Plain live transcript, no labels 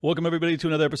Welcome, everybody, to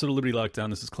another episode of Liberty Lockdown.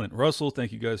 This is Clint Russell.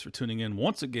 Thank you guys for tuning in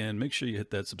once again. Make sure you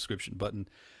hit that subscription button.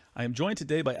 I am joined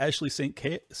today by Ashley St.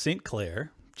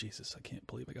 Clair. Jesus, I can't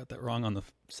believe I got that wrong on the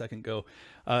second go.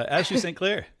 Ashley St.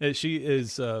 Clair. She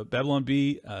is Babylon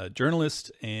Bee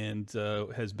journalist and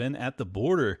has been at the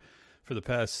border for the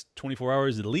past 24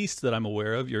 hours at least that I'm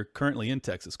aware of. You're currently in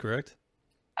Texas, correct?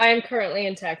 I am currently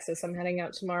in Texas. I'm heading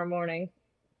out tomorrow morning.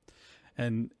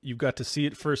 And you've got to see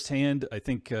it firsthand. I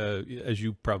think, as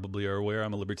you probably are aware,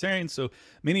 I'm a libertarian, so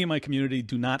many in my community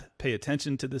do not pay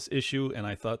attention to this issue, and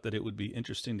I thought that it would be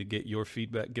interesting to get your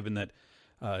feedback, given that,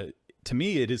 to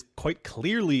me, it is quite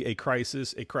clearly a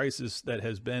crisis that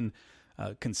has been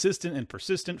consistent and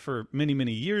persistent for many,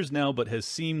 many years now, but has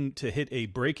seemed to hit a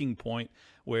breaking point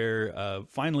where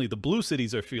finally the blue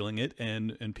cities are feeling it,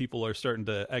 and people are starting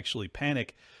to actually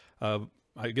panic.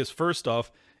 I guess, first off,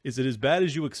 is it as bad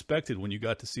as you expected when you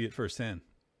got to see it firsthand?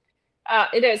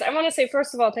 It is. I want to say,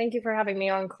 first of all, thank you for having me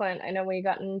on, Clint. I know we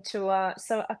got into a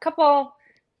couple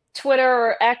Twitter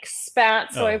or X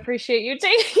spats, so I Oh, appreciate you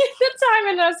taking the time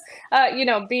and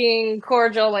us, being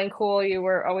cordial and cool. You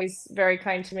were always very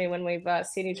kind to me when we've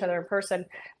seen each other in person.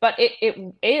 But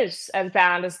it is as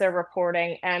bad as they're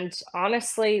reporting, and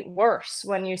honestly, worse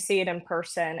when you see it in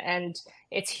person and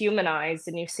it's humanized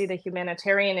and you see the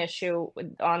humanitarian issue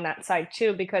on that side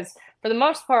too. Because for the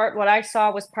most part, what I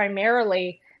saw was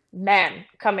primarily men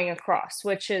coming across,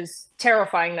 which is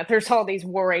terrifying that there's all these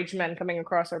war age men coming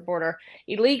across our border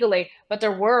illegally. But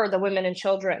there were the women and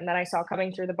children that I saw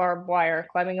coming through the barbed wire,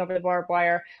 climbing over the barbed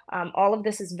wire. All of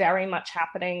this is very much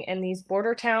happening in these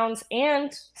border towns,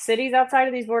 and cities outside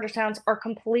of these border towns are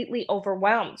completely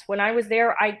overwhelmed. When I was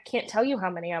there, I can't tell you how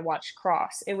many I watched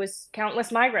cross. It was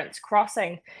countless migrants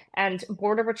crossing, and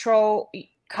Border Patrol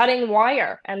cutting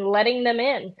wire and letting them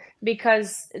in,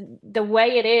 because the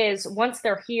way it is, once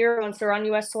they're here, once they're on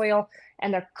US soil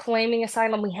and they're claiming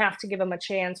asylum, we have to give them a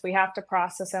chance. We have to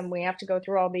process them. We have to go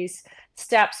through all these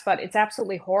steps. But it's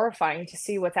absolutely horrifying to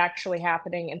see what's actually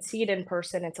happening and see it in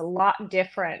person. It's a lot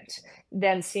different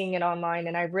than seeing it online.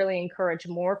 And I really encourage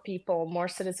more people, more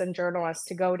citizen journalists,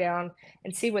 to go down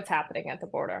and see what's happening at the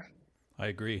border. I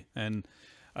agree. And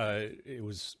it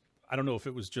was, I don't know if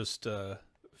it was just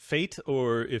fate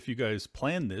or if you guys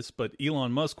planned this, but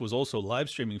Elon Musk was also live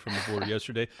streaming from the border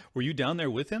yesterday. Were you down there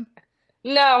with him?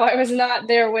 No, I was not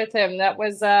there with him. That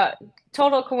was a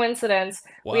total coincidence.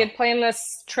 We Wow. had planned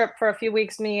this trip for a few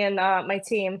weeks, me and my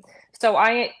team. So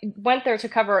I went there to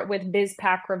cover it with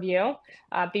BizPack Review,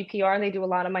 BPR. They do a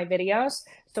lot of my videos.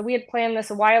 So we had planned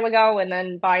this a while ago, and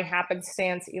then by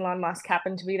happenstance, Elon Musk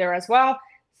happened to be there as well.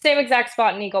 Same exact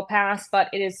spot in Eagle Pass, but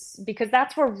it is because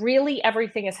that's where really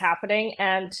everything is happening.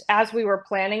 And as we were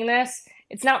planning this,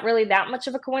 it's not really that much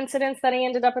of a coincidence that I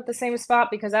ended up at the same spot,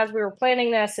 because as we were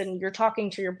planning this and you're talking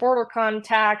to your border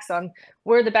contacts on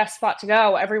where the best spot to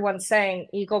go, everyone's saying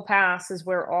Eagle Pass is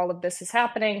where all of this is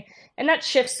happening. And that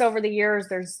shifts over the years.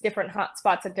 There's different hot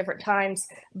spots at different times.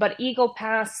 But Eagle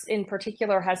Pass in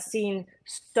particular has seen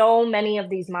so many of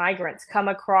these migrants come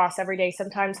across every day,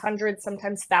 sometimes hundreds,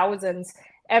 sometimes thousands,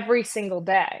 every single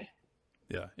day.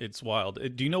 Yeah, it's wild.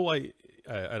 Do you know why?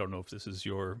 I don't know if this is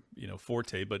your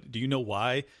forte, but do you know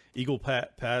why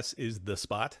Pass is the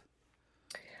spot?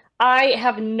 I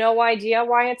have no idea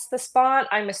why it's the spot.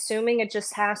 I'm assuming it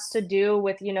just has to do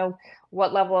with,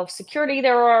 what level of security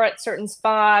there are at certain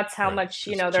spots, how Right, much,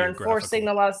 just they're enforcing geographical.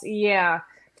 the laws. Yeah.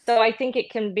 So I think it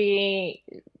can be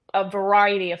a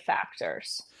variety of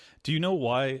factors. Do you know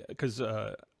why? Because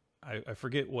I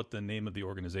forget what the name of the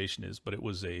organization is, but it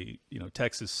was a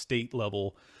Texas state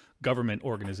level government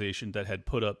organization that had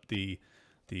put up the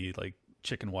like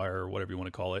chicken wire or whatever you want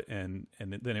to call it, and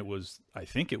then it was, I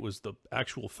think it was the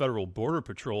actual federal border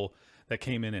patrol that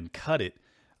came in and cut it.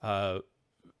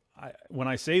 When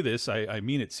I say this, I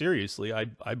mean it seriously.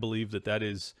 I believe that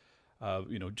is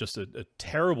just a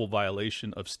terrible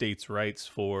violation of states' rights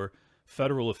for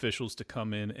federal officials to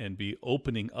come in and be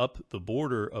opening up the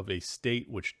border of a state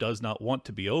which does not want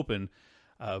to be open.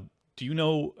 Do you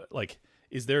know, like,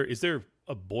 is there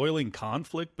a boiling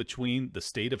conflict between the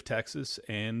state of Texas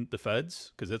and the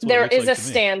feds? Because that's what it There looks is like a to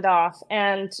me. standoff,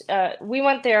 and we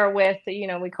went there with,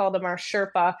 we called him our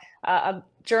Sherpa, a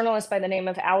journalist by the name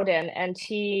of Auden, and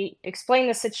he explained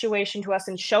the situation to us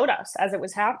and showed us as it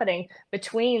was happening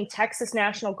between Texas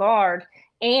National Guard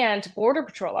and Border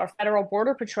Patrol, our federal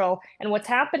Border Patrol. And what's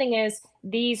happening is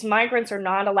these migrants are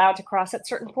not allowed to cross at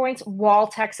certain points while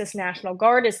Texas National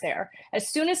Guard is there. As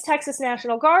soon as Texas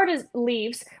National Guard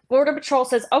leaves, Border Patrol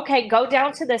says, okay, go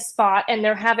down to this spot, and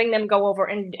they're having them go over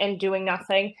and doing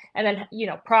nothing, and then,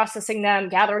 processing them,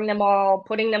 gathering them all,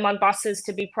 putting them on buses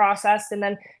to be processed, and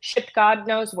then shipped God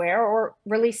knows where, or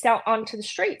released out onto the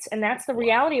streets. And that's the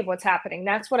reality of what's happening.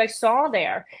 That's what I saw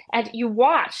there. And you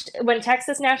watched when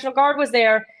Texas National Guard was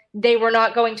there, they were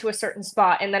not going to a certain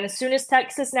spot. And then as soon as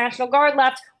Texas National Guard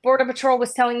left, Border Patrol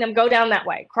was telling them, go down that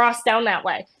way, cross down that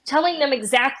way, telling them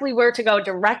exactly where to go,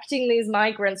 directing these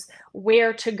migrants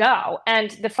where to go.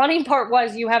 And the funny part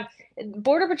was you have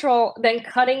Border Patrol then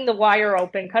cutting the wire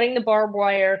open, cutting the barbed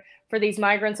wire for these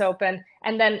migrants open.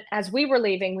 And then as we were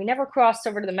leaving, we never crossed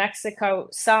over to the Mexico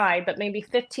side, but maybe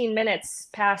 15 minutes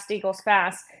past Eagles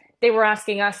Pass, they were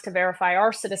asking us to verify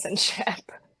our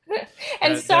citizenship.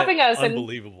 And stopping us.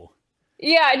 Unbelievable.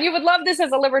 Yeah, and you would love this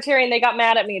as a libertarian. They got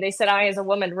mad at me. They said I, as a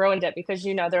woman, ruined it because,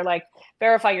 they're like,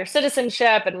 verify your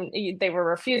citizenship. And they were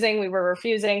refusing. We were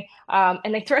refusing.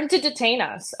 And they threatened to detain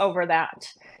us over that.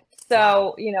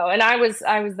 So, and I was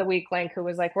the weak link who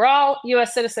was like, we're all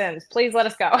U.S. citizens. Please let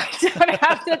us go. I don't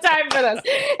have the time for this.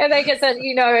 And they said,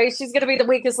 she's going to be the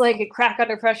weakest link and crack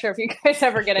under pressure if you guys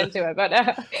ever get into it. But,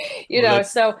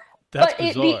 that's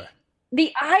bizarre.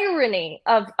 The irony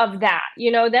of that,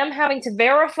 them having to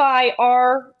verify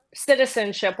our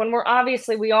citizenship when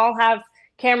we all have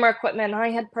camera equipment. I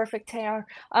had perfect hair.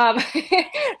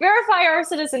 Verify our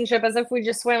citizenship as if we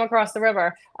just swam across the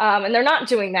river. And they're not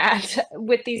doing that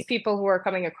with these people who are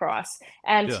coming across.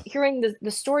 And hearing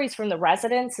the stories from the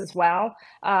residents as well,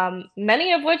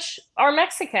 many of which are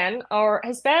Mexican or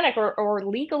Hispanic or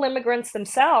legal immigrants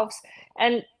themselves.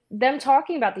 And them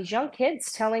talking about these young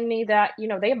kids telling me that,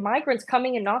 they have migrants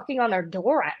coming and knocking on their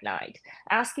door at night,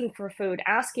 asking for food,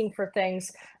 asking for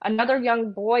things. Another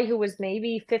young boy who was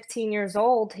maybe 15 years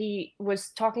old, he was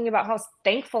talking about how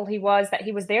thankful he was that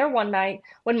he was there one night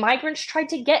when migrants tried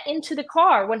to get into the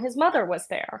car when his mother was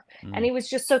there. And he was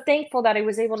just so thankful that he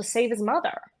was able to save his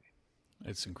mother.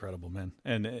 It's incredible, man.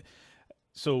 And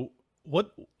so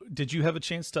what did you have a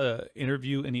chance to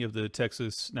interview any of the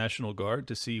Texas National Guard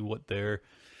to see what their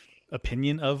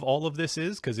opinion of all of this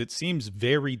is? Because it seems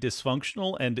very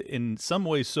dysfunctional, and in some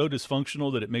ways so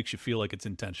dysfunctional that it makes you feel like it's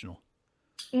intentional.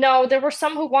 No, there were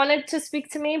some who wanted to speak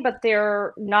to me, but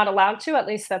they're not allowed to. At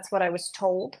least that's what I was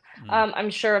told. I'm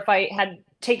sure if I had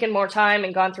taken more time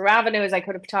and gone through avenues, I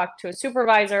could have talked to a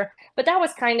supervisor. But that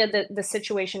was kind of the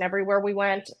situation everywhere we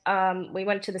went. We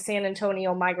went to the San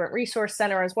Antonio Migrant Resource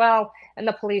Center as well. And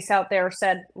the police out there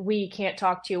said, we can't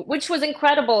talk to you, which was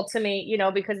incredible to me,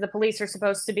 because the police are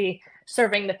supposed to be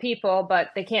serving the people,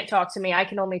 but they can't talk to me. I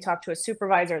can only talk to a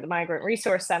supervisor at the Migrant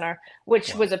Resource Center,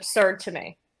 which was absurd to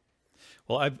me.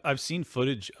 Well, I've seen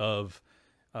footage of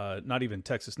not even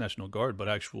Texas National Guard, but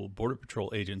actual Border Patrol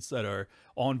agents that are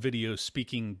on video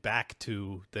speaking back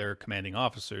to their commanding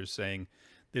officers saying,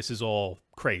 this is all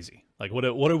crazy. Like, what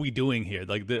are we doing here?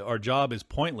 Like, our job is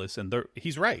pointless. And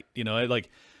he's right.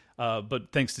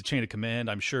 But thanks to chain of command,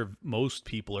 I'm sure most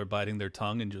people are biting their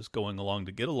tongue and just going along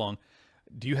to get along.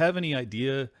 Do you have any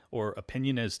idea or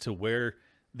opinion as to where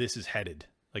this is headed?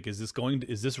 Like, is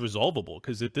this resolvable?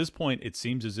 Because at this point, it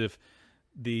seems as if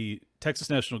the Texas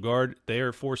National Guard, they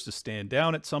are forced to stand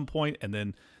down at some point, and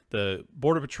then the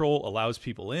Border Patrol allows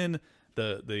people in.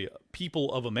 The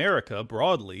people of America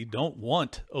broadly don't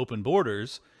want open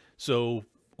borders, so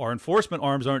our enforcement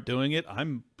arms aren't doing it.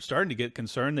 I'm starting to get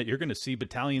concerned that you're going to see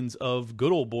battalions of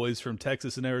good old boys from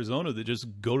Texas and Arizona that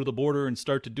just go to the border and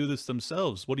start to do this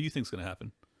themselves. What do you think is going to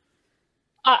happen?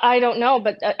 I don't know,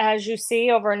 but as you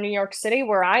see over in New York City,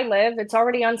 where I live, it's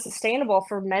already unsustainable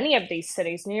for many of these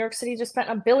cities. New York City just spent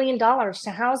 $1 billion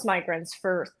to house migrants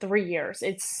for 3 years.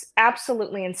 It's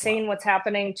absolutely insane what's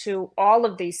happening to all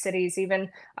of these cities,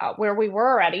 even where we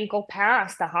were at Eagle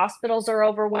Pass. The hospitals are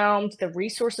overwhelmed. The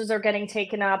resources are getting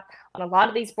taken up. On a lot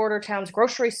of these border towns,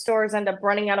 grocery stores end up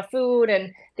running out of food,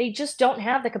 and they just don't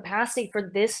have the capacity for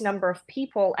this number of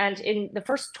people. And in the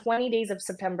first 20 days of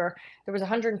September, there was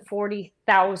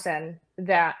 140,000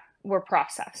 that were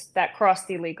processed, that crossed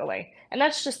illegally. And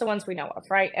that's just the ones we know of,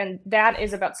 right? And that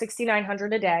is about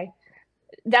 6,900 a day.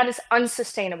 That is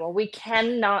unsustainable. We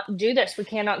cannot do this. We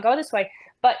cannot go this way.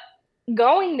 But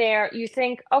going there, you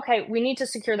think, okay, we need to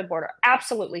secure the border.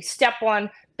 Absolutely. Step one,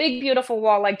 big, beautiful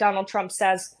wall, like Donald Trump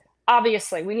says.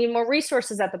 Obviously, we need more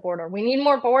resources at the border. We need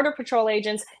more Border Patrol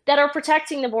agents that are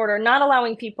protecting the border, not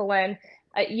allowing people in,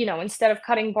 instead of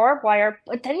cutting barbed wire.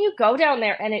 But then you go down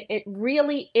there and it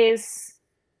really is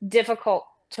difficult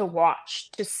to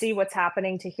watch, to see what's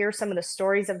happening, to hear some of the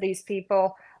stories of these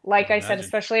people. I Like can I said, imagine.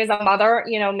 especially as a mother,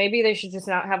 maybe they should just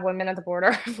not have women at the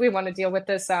border if we want to deal with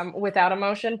this without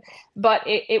emotion. But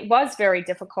it was very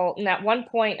difficult. And at one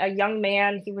point, a young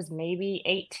man, he was maybe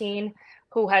 18,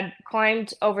 who had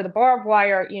climbed over the barbed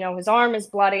wire, his arm is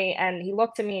bloody, and he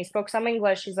looked at me, he spoke some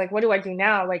English. He's like, "What do I do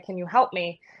now? Like, can you help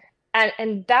me?"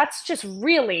 And that's just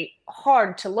really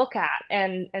hard to look at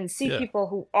and see Yeah. people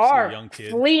who See a are young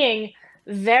kid. fleeing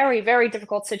very, very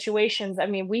difficult situations. I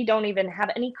mean, we don't even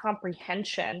have any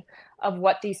comprehension of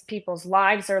what these people's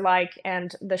lives are like.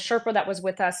 And the Sherpa that was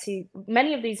with us,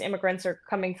 many of these immigrants are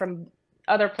coming from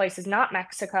other places, not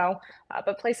Mexico,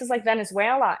 but places like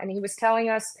Venezuela. And he was telling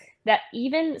us that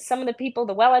even some of the people,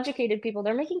 the well-educated people,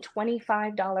 they're making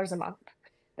 $25 a month.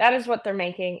 That is what they're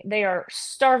making. They are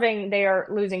starving. They are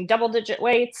losing double-digit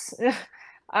weights.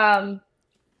 um,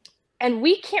 and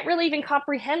we can't really even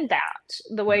comprehend that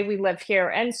the way No. we live here.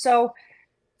 And so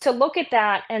to look at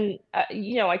that, and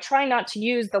I try not to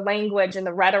use the language and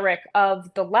the rhetoric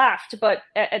of the left, but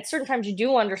at certain times you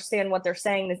do understand what they're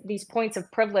saying, these points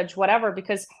of privilege, whatever,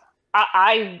 because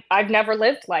I've never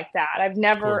lived like that. I've Of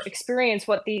never course. experienced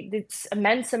what this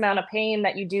immense amount of pain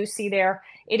that you do see there.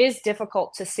 It is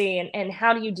difficult to see, and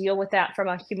how do you deal with that from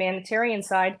a humanitarian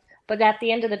side? But at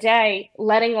the end of the day,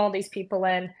 letting all these people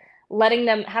in, letting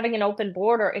them, having an open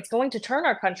border, it's going to turn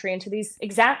our country into these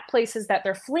exact places that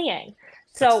they're fleeing.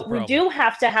 That's the So we problem. do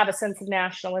have to have a sense of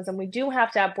nationalism. We do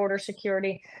have to have border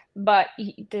security, but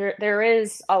there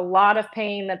is a lot of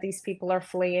pain that these people are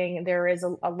fleeing. There is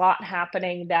a lot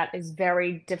happening that is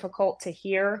very difficult to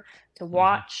hear, to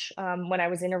Hmm. watch. When I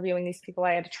was interviewing these people,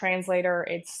 I had a translator.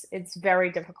 It's very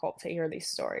difficult to hear these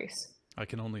stories. I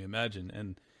can only imagine.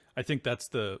 And I think that's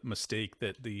the mistake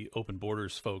that the open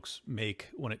borders folks make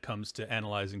when it comes to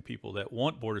analyzing people that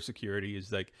want border security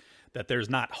is like that there's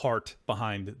not heart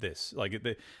behind this. Like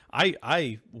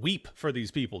I weep for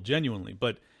these people genuinely,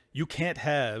 but you can't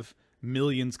have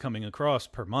millions coming across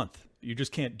per month. You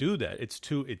just can't do that.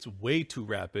 It's way too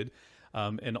rapid.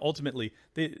 And ultimately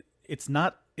it's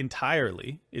not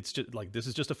entirely, it's just like, this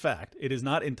is just a fact. It is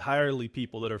not entirely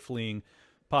people that are fleeing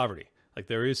poverty. Like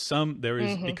there is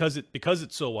Hmm. because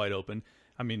it's so wide open.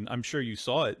 I mean, I'm sure you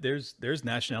saw it. There's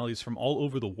nationalities from all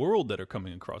over the world that are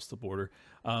coming across the border.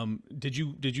 Did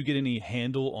you get any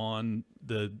handle on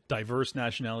the diverse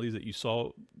nationalities that you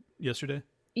saw yesterday?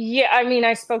 Yeah, I mean,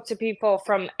 I spoke to people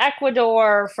from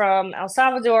Ecuador, from El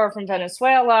Salvador, from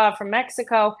Venezuela, from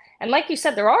Mexico. And like you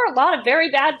said, there are a lot of very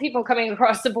bad people coming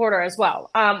across the border as well.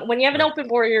 When you have an Right. open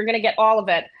border, you're going to get all of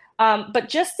it. But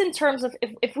just in terms of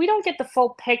if we don't get the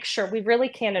full picture, we really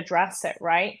can't address it,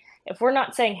 right? If we're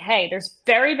not saying, hey, there's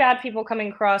very bad people coming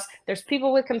across, there's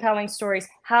people with compelling stories,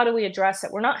 how do we address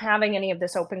it? We're not having any of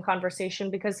this open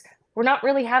conversation because we're not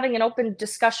really having an open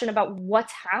discussion about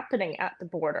what's happening at the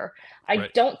border. I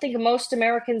Right. don't think most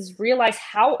Americans realize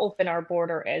how open our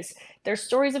border is. There's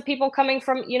stories of people coming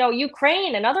from,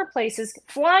 Ukraine and other places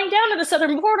flying down to the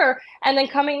southern border and then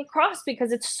coming across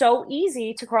because it's so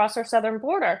easy to cross our southern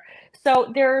border.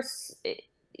 So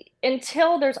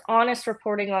until there's honest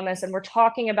reporting on this and we're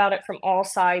talking about it from all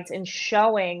sides and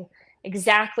showing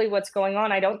exactly what's going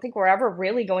on, I don't think we're ever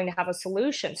really going to have a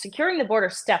solution. Securing the border,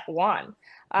 step one.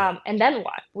 Yeah. And then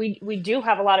what? We do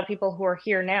have a lot of people who are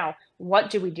here now. What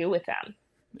do we do with them?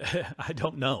 I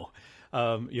don't know.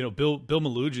 Bill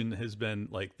Malugin has been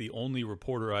like the only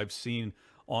reporter I've seen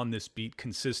on this beat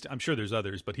consistent. I'm sure there's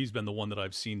others, but he's been the one that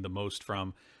I've seen the most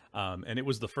from. And it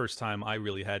was the first time I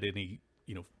really had any,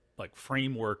 like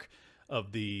framework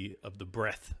of the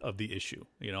breadth of the issue.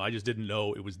 I just didn't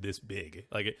know it was this big.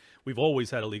 We've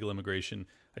always had illegal immigration.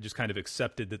 I just kind of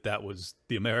accepted that that was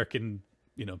the American,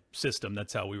 system.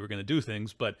 That's how we were going to do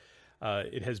things. But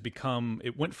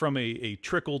it went from a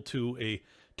trickle to a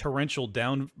torrential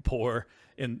downpour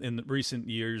in the recent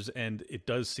years, and it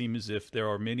does seem as if there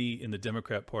are many in the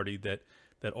Democrat Party that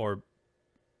are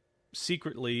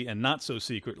secretly and not so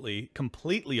secretly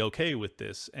completely okay with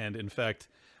this, and in fact,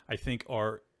 I think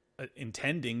are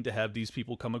intending to have these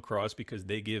people come across because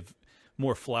they give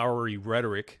more flowery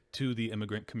rhetoric to the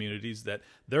immigrant communities that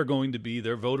they're going to be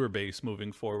their voter base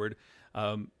moving forward.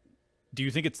 Um, do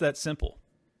you think it's that simple?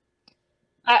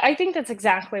 I think that's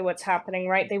exactly what's happening,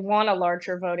 right? They want a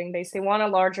larger voting base. They want a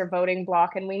larger voting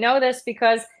block, and we know this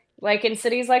because, like in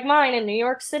cities like mine in New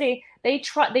York City, they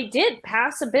did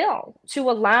pass a bill to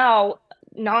allow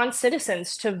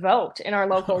non-citizens to vote in our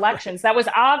local elections. That was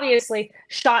obviously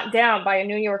shot down by a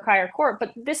New York higher court,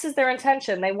 but this is their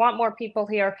intention. They want more people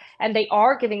here, and they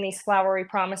are giving these flowery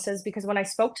promises, because when I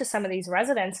spoke to some of these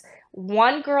residents,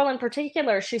 one girl in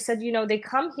particular, she said, they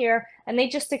come here and they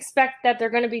just expect that they're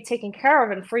going to be taken care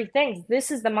of and free things.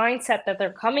 This is the mindset that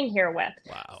they're coming here with.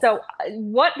 Wow. So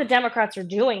what the Democrats are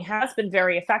doing has been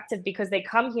very effective, because they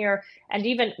come here, and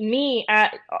even me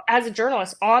as a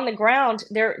journalist on the ground,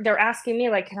 they're asking me,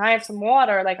 like, can I have some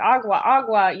water, like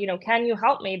agua, can you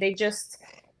help me?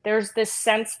 There's this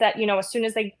sense that, as soon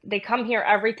as they come here,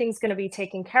 everything's going to be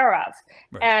taken care of.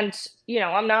 Right. And,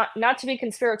 I'm not to be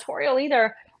conspiratorial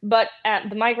either, but at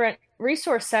the Migrant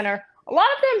Resource Center, a lot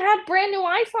of them had brand new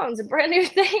iPhones and brand new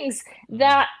things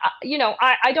that,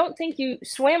 I don't think you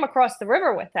swam across the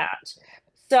river with that.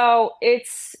 So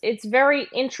it's very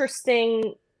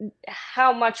interesting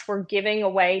how much we're giving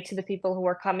away to the people who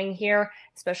are coming here,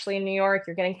 especially in New York.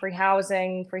 You're getting free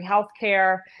housing, free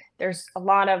healthcare. There's a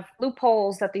lot of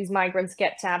loopholes that these migrants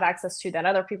get to have access to that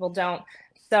other people don't.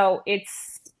 So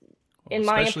it's, in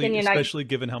my opinion, especially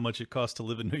given how much it costs to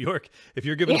live in New York. If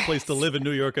you're given a place to live in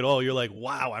New York at all, you're like,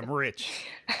 wow, I'm rich.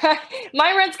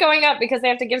 My rent's going up because they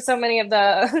have to give so many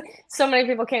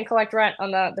people can't collect rent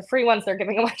on the free ones they're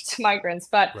giving away to migrants.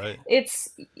 But right. It's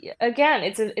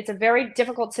a very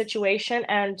difficult situation.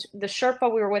 And the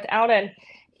Sherpa we were with out in,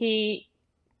 he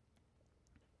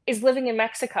is living in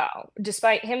Mexico.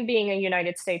 Despite him being a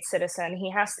United States citizen, he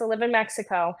has to live in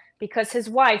Mexico because his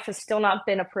wife has still not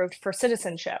been approved for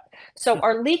citizenship. So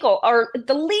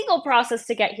the legal process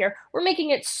to get here, we're making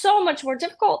it so much more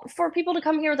difficult for people to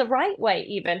come here the right way.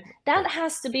 Even that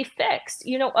has to be fixed.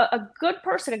 A good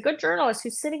person, a good journalist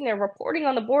who's sitting there reporting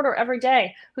on the border every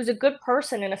day, who's a good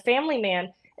person and a family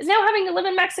man, is now having to live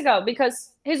in Mexico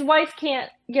because his wife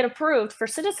can't get approved for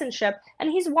citizenship,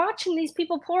 and he's watching these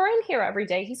people pour in here every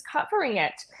day. He's covering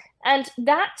it. And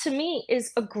that, to me,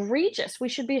 is egregious. We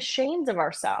should be ashamed of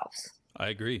ourselves. I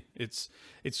agree. It's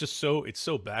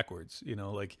so backwards.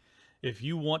 Like, if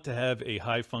you want to have a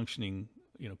high functioning,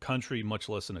 country, much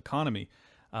less an economy,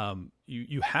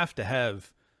 you have to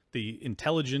have the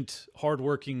intelligent,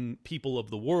 hardworking people of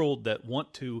the world that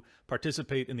want to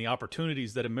participate in the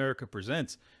opportunities that America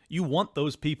presents. You want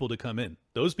those people to come in.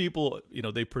 Those people,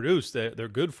 they produce, they're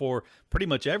good for pretty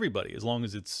much everybody, as long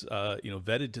as it's,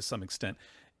 vetted to some extent.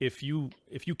 If you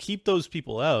keep those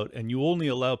people out, and you only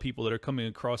allow people that are coming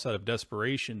across out of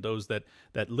desperation, those that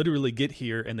literally get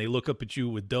here and they look up at you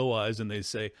with doe eyes and they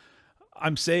say,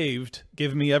 I'm saved,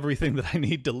 give me everything that I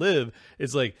need to live.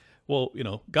 It's like, well,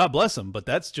 God bless them, but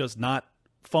that's just not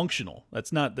functional.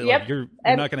 That's not, like, you're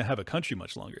not going to have a country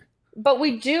much longer. But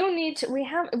we need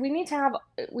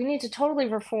to totally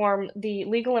reform the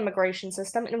legal immigration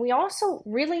system. And we also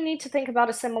really need to think about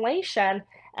assimilation.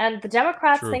 And the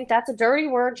Democrats think that's a dirty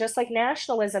word, just like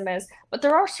nationalism is. But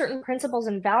there are certain principles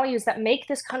and values that make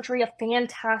this country a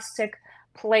fantastic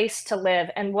place to live.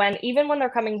 And even when they're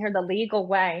coming here the legal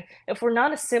way, if we're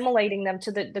not assimilating them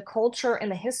to the culture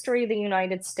and the history of the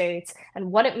United States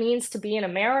and what it means to be an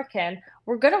American,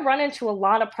 we're going to run into a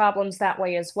lot of problems that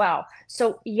way as well.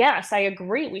 So yes, I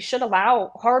agree. We should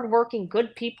allow hardworking,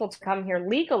 good people to come here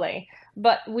legally,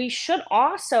 but we should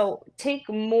also take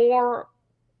more.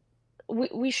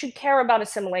 We should care about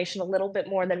assimilation a little bit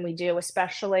more than we do,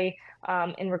 especially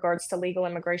in regards to legal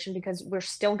immigration, because we're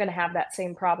still going to have that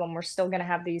same problem. We're still going to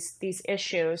have these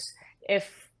issues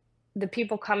if the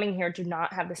people coming here do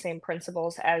not have the same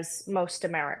principles as most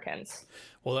Americans.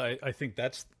 Well, I think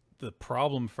that's the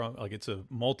problem it's a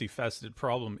multifaceted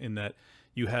problem, in that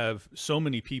you have so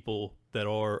many people that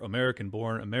are American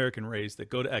born, American raised, that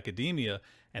go to academia,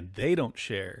 and they don't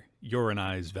share your and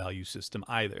I's value system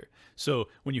either. So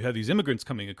when you have these immigrants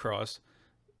coming across,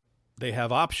 they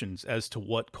have options as to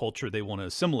what culture they want to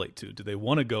assimilate to. Do they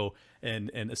want to go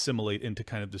and assimilate into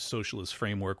kind of the socialist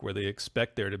framework where they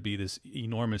expect there to be this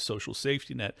enormous social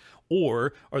safety net?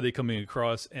 Or are they coming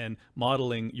across and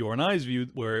modeling your and I's view,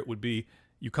 where it would be,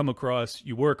 you come across,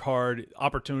 you work hard,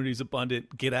 opportunities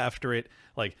abundant, get after it.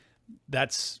 Like,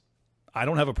 I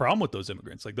don't have a problem with those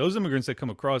immigrants. Like, those immigrants that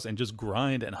come across and just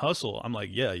grind and hustle, I'm like,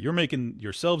 yeah, you're making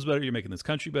yourselves better. You're making this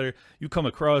country better. You come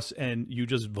across and you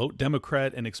just vote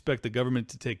Democrat and expect the government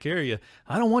to take care of you.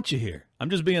 I don't want you here.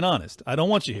 I'm just being honest. I don't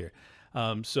want you here.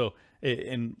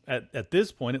 And at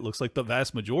this point, it looks like the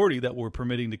vast majority that we're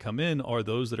permitting to come in are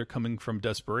those that are coming from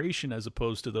desperation, as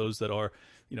opposed to those that are,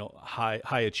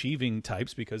 high achieving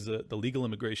types, because the legal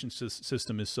immigration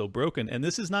system is so broken. And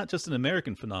this is not just an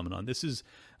American phenomenon. This is,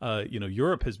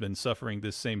 Europe has been suffering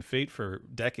this same fate for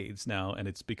decades now, and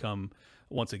it's become,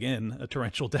 once again, a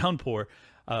torrential downpour.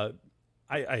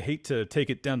 I hate to take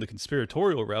it down the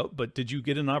conspiratorial route, but did you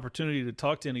get an opportunity to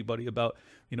talk to anybody about,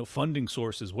 funding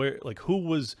sources? Where, like, who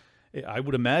was, I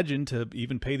would imagine, to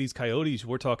even pay these coyotes,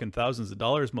 we're talking thousands of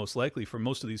dollars most likely for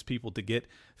most of these people to get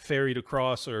ferried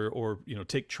across or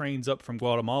take trains up from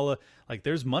Guatemala. Like,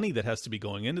 there's money that has to be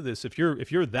going into this. If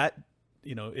you're that,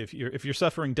 if you're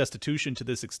suffering destitution to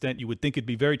this extent, you would think it'd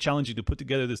be very challenging to put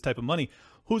together this type of money.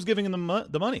 Who's giving them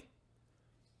the money?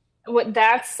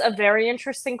 That's a very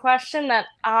interesting question that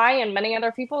I and many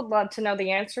other people would love to know the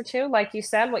answer to. Like you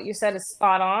said, what you said is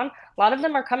spot on. A lot of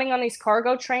them are coming on these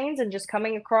cargo trains and just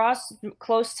coming across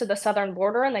close to the southern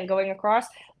border and then going across.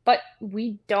 But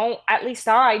we don't, at least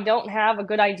I don't have a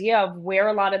good idea of where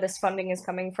a lot of this funding is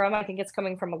coming from. I think it's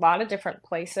coming from a lot of different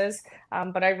places,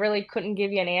 but I really couldn't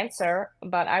give you an answer,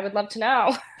 but I would love to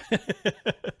know.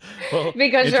 Well,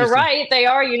 Because you're interesting. right, they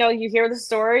are, you hear the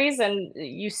stories and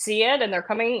you see it, and they're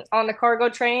coming on the cargo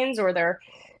trains or they're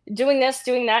doing this,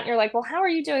 doing that, and you're like, well, how are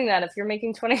you doing that if you're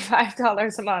making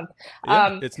 $25 a month? Yeah,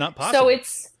 Um, it's not so possible.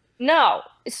 it's no.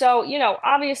 So,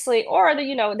 obviously, or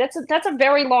that's a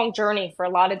very long journey for a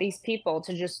lot of these people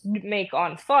to just make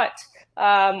on foot,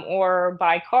 or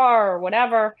by car or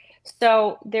whatever.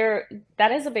 So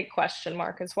that is a big question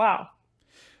mark as well.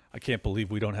 I can't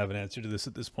believe we don't have an answer to this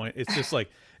at this point. It's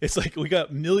like we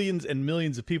got millions and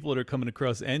millions of people that are coming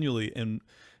across annually, and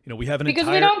we have an Because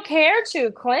we entire. don't care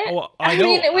to, Clint. Oh, I I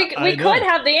mean, know, we I could know,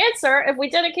 have the answer if we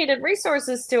dedicated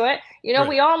resources to it. right,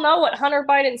 We all know what Hunter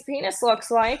Biden's penis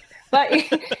looks like, but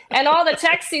and all the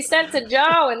texts he sent to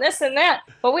Joe and this and that.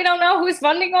 But we don't know who's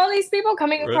funding all these people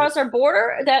coming right. across our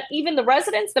border. That even the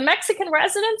residents, the Mexican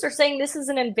residents, are saying this is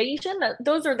an invasion.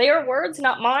 Those are their words,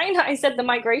 not mine. I said the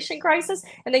migration crisis,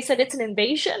 and they said it's an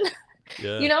invasion.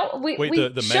 Yeah. Wait, the We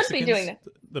the should be doing Mexicans,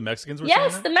 that. the Mexicans were saying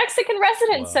Yes, that. the Mexican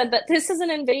residents Wow, said that this is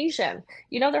an invasion.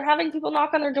 They're having people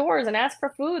knock on their doors and ask for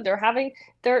food. They're having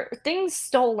their things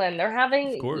stolen. They're of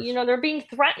having, course. they're being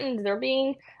threatened. They're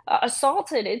being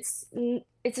assaulted. It's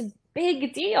a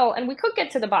big deal, and we could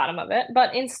get to the bottom of it,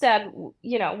 but instead,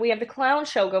 we have the clown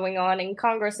show going on in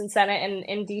Congress and Senate and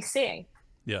in DC.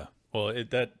 Yeah. Well,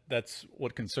 that's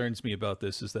what concerns me about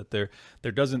this is that there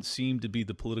doesn't seem to be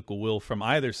the political will from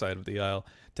either side of the aisle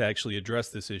to actually address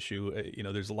this issue.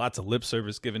 There's lots of lip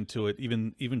service given to it.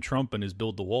 Even Trump and his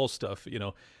build the wall stuff.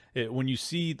 When you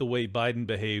see the way Biden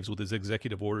behaves with his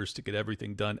executive orders to get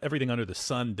everything done, everything under the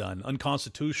sun done,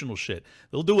 unconstitutional shit,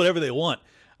 they'll do whatever they want.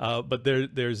 But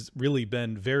there's really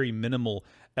been very minimal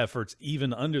efforts,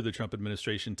 even under the Trump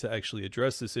administration, to actually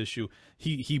address this issue.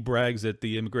 He brags that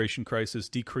the immigration crisis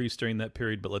decreased during that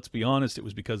period, but let's be honest, it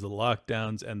was because of the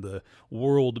lockdowns and the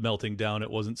world melting down.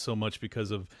 It wasn't so much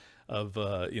because of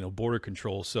border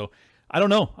control. So I don't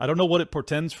know. I don't know what it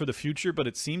portends for the future, but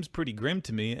it seems pretty grim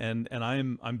to me, and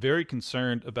I'm very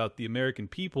concerned about the American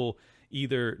people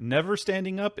either never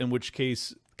standing up, in which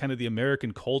case kind of the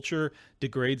American culture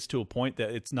degrades to a point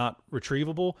that it's not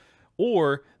retrievable,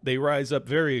 or they rise up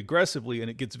very aggressively and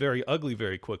it gets very ugly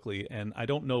very quickly. And I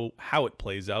don't know how it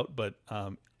plays out, but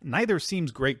neither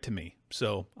seems great to me.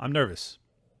 So I'm nervous.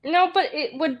 No, but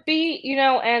it would be,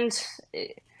 and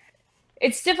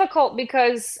it's difficult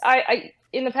because I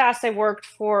in the past I worked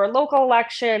for local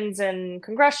elections and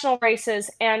congressional races,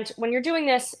 and when you're doing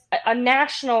this, a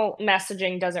national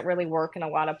messaging doesn't really work in a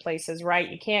lot of places, right?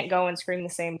 You can't go and scream the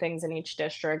same things in each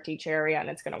district, each area, and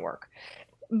it's going to work.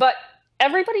 But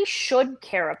everybody should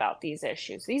care about these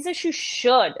issues. These issues you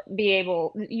should be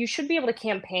able to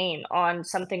campaign on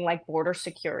something like border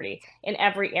security in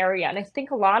every area. And I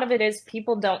think a lot of it is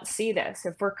people don't see this.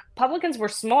 If Republicans were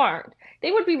smart,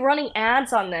 they would be running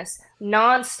ads on this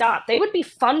nonstop. They would be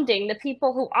funding the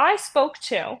people who I spoke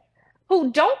to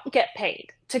who don't get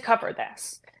paid to cover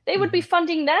this. They would be Mm-hmm.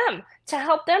 funding them to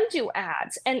help them do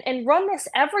ads and run this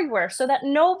everywhere so that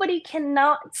nobody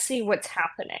cannot see what's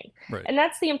happening. Right. And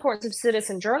that's the importance of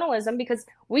citizen journalism, because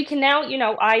we can now,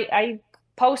 I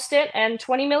post it and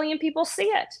 20 million people see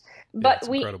it. Yeah, But it's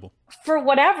incredible. for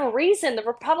whatever reason, the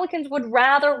Republicans would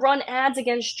rather run ads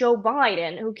against Joe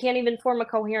Biden, who can't even form a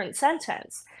coherent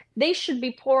sentence. They should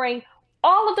be pouring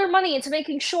all of their money into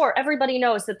making sure everybody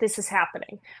knows that this is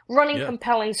happening, running Yeah.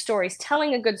 compelling stories,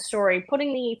 telling a good story,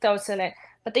 putting the ethos in it,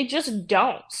 but they just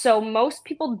don't. So most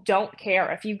people don't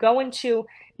care. If you go into,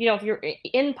 if you're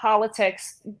in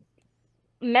politics,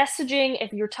 messaging,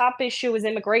 if your top issue is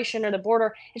immigration or the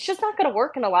border, it's just not going to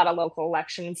work in a lot of local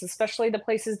elections, especially the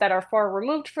places that are far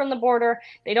removed from the border.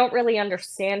 They don't really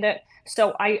understand it.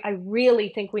 So I really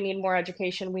think we need more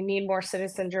education. We need more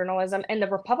citizen journalism. And the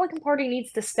Republican Party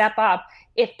needs to step up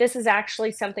if this is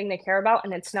actually something they care about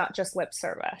and it's not just lip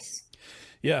service.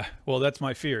 Yeah, well, that's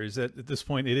my fear, is that at this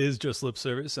point it is just lip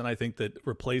service, and I think that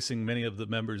replacing many of the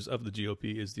members of the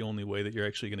GOP is the only way that you're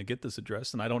actually going to get this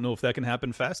addressed. And I don't know if that can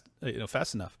happen fast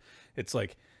enough. It's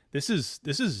like this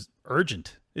is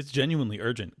urgent. It's genuinely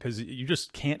urgent, because you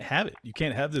just can't have it. You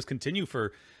can't have this continue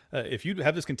for if you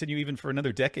have this continue even for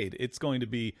another decade, it's going to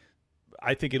be,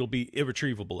 I think it'll be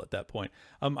irretrievable at that point.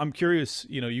 I'm curious,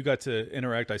 you got to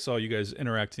interact. I saw you guys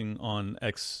interacting on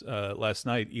X last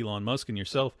night, Elon Musk and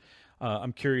yourself.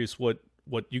 I'm curious what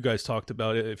you guys talked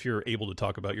about, if you're able to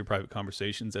talk about your private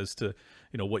conversations as to,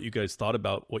 what you guys thought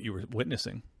about what you were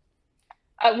witnessing.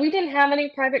 We didn't have any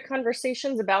private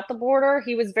conversations about the border.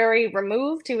 He was very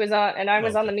removed. He was on, and I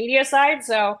was on the media side,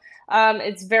 so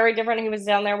it's very different. He was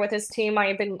down there with his team. I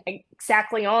had been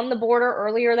exactly on the border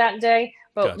earlier that day,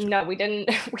 but Gotcha. no, we didn't.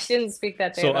 We didn't speak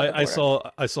that day. So about the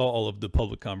border. I saw all of the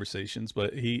public conversations,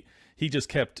 but he just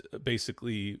kept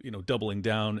basically doubling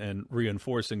down and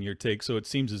reinforcing your take. So it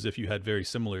seems as if you had very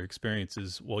similar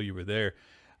experiences while you were there.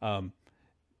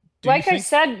 Like I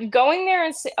said, going there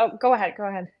and go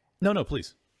ahead. No,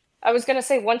 please. I was going to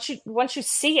say, once you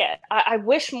see it, I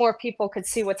wish more people could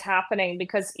see what's happening,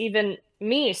 because even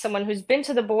me, someone who's been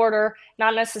to the border,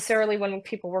 not necessarily when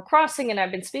people were crossing, and I've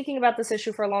been speaking about this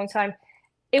issue for a long time,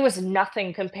 it was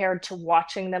nothing compared to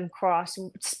watching them cross,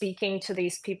 speaking to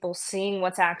these people, seeing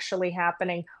what's actually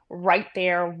happening right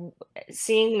there,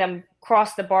 seeing them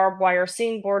cross the barbed wire,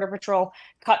 seeing Border Patrol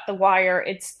cut the wire.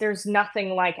 There's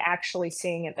nothing like actually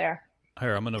seeing it there.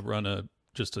 Here, I'm going to run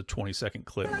just a 20-second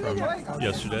clip from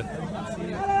yesterday.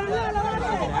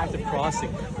 Active crossing.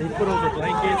 They put over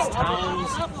blankets, towels,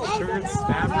 shirts,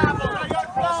 fabric,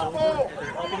 cross over.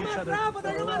 They're helping each other.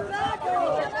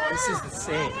 This is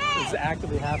insane. It's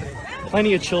actively happening.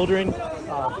 Plenty of children,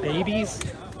 babies,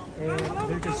 and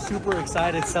they're just super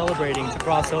excited, celebrating to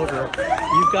cross over.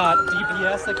 You've got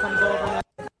DPS that comes over.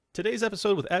 Today's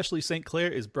episode with Ashley St.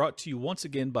 Clair is brought to you once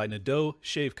again by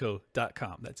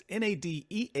NadeauShaveCo.com. That's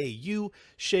NADEAU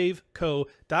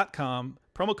ShaveCo.com.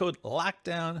 Promo code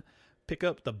LOCKDOWN. Pick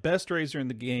up the best razor in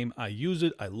the game. I use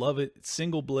it. I love it. It's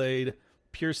single blade,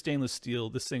 pure stainless steel.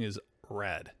 This thing is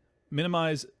rad.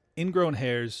 Minimize ingrown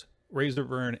hairs, razor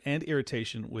burn, and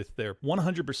irritation with their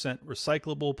 100%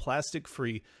 recyclable,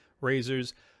 plastic-free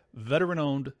razors.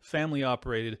 Veteran-owned,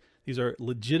 family-operated. These are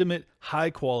legitimate,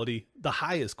 high quality, the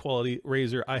highest quality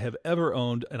razor I have ever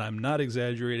owned, and I'm not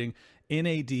exaggerating.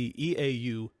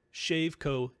 NADEAU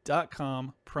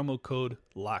ShaveCo.com, promo code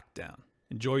LOCKDOWN.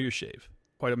 Enjoy your shave.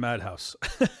 Quite a madhouse.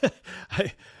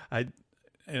 And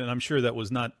I'm sure that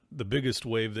was not the biggest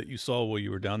wave that you saw while you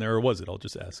were down there, or was it? I'll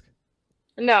just ask.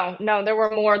 No, there were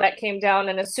more that came down,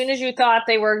 and as soon as you thought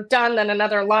they were done, then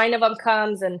another line of them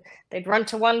comes, and they'd run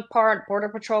to one part. Border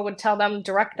Patrol would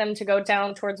direct them to go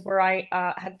down towards where I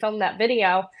had filmed that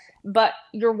video. But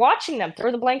you're watching them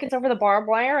throw the blankets over the barbed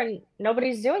wire, and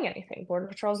nobody's doing anything. Border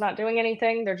Patrol's not doing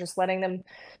anything. They're just letting them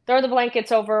throw the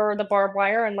blankets over the barbed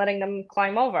wire and letting them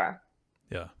climb over.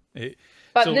 Yeah.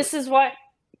 This is what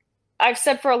I've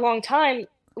said for a long time.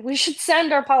 We should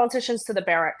send our politicians to the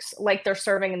barracks like they're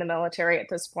serving in the military at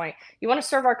this point. You want to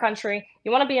serve our country.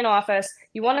 You want to be in office.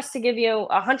 You want us to give you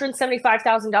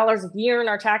 $175,000 a year in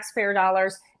our taxpayer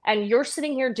dollars. And you're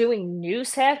sitting here doing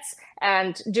news hits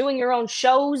and doing your own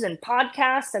shows and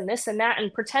podcasts and this and that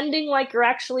and pretending like you're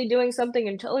actually doing something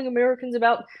and telling Americans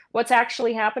about what's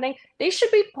actually happening. They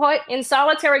should be put in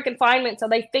solitary confinement so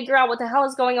they figure out what the hell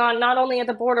is going on, not only at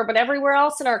the border, but everywhere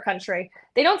else in our country.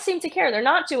 They don't seem to care. They're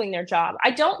not doing their job.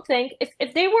 I don't think if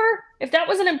that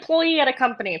was an employee at a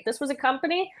company, if this was a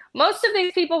company, most of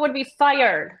these people would be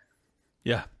fired.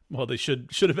 Yeah. Well, they should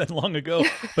have been long ago.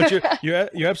 But you're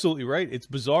absolutely right. It's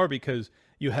bizarre because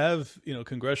you have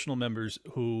congressional members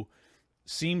who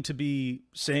seem to be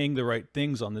saying the right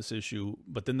things on this issue,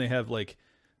 but then they have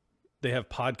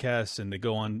podcasts and they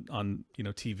go on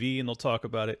TV and they'll talk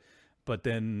about it. But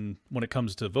then when it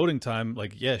comes to voting time,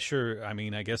 yeah, sure. I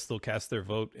mean, I guess they'll cast their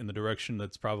vote in the direction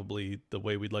that's probably the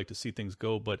way we'd like to see things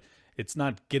go, but it's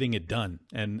not getting it done.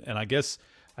 And I guess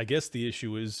the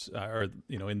issue is,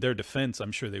 in their defense,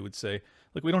 I'm sure they would say,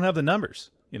 look, we don't have the numbers.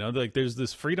 There's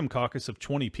this Freedom Caucus of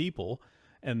 20 people,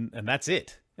 and that's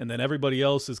it. And then everybody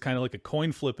else is kind of like a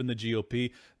coin flip in the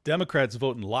GOP. Democrats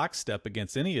vote in lockstep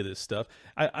against any of this stuff.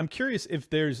 I'm curious if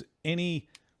there's any,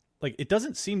 it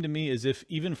doesn't seem to me as if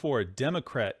even for a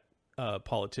Democrat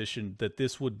politician that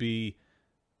this would be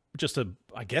just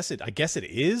I guess it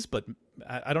is, but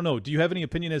I don't know. Do you have any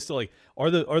opinion as to are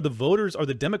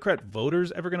the Democrat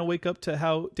voters ever going to wake up to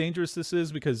how dangerous this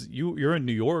is? Because you're in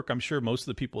New York. I'm sure most of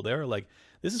the people there are like,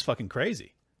 this is fucking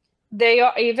crazy. They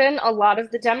are, even a lot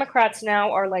of the Democrats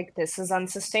now are like, this is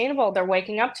unsustainable. They're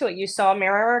waking up to it. You saw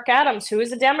Mayor Eric Adams, who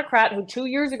is a Democrat, who 2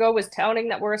 years ago was touting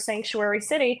that we're a sanctuary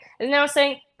city, is now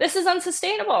saying this is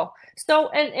unsustainable. So,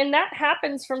 and that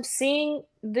happens from seeing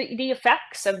the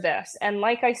effects of this. And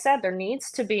like I said, there needs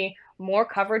to be more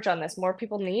coverage on this. More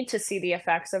people need to see the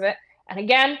effects of it. And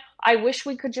again, I wish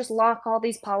we could just lock all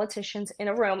these politicians in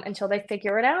a room until they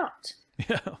figure it out.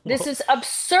 Yeah, well, This is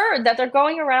absurd that they're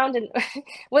going around, and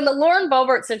when the Lauren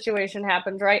Boebert situation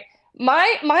happened, right?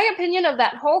 My opinion of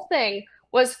that whole thing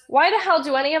was, why the hell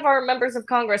do any of our members of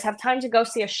Congress have time to go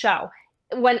see a show?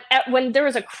 When there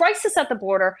is a crisis at the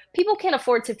border, people can't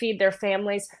afford to feed their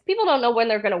families. People don't know when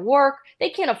they're going to work. They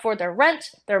can't afford their rent,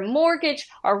 their mortgage.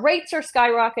 Our rates are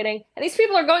skyrocketing, and these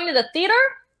people are going to the theater.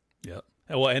 yeah.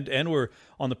 Well, and we're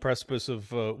on the precipice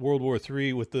of World War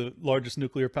III with the largest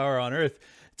nuclear power on Earth.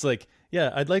 It's like,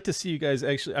 yeah, I'd like to see you guys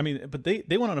actually. I mean, but they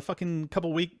went on a fucking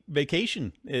couple week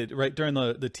vacation right during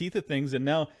the teeth of things, and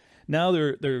now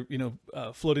they're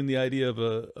floating the idea of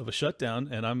a shutdown.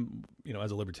 And I'm,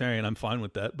 as a libertarian, I'm fine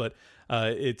with that. But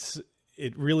it's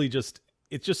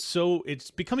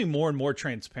becoming more and more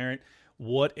transparent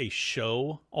what a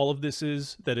show all of this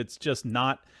is, that it's just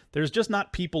not, there's just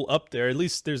not people up there, at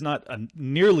least there's not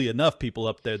nearly enough people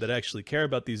up there that actually care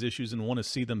about these issues and want to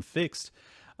see them fixed.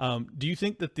 Do you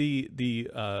think that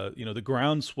the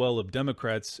groundswell of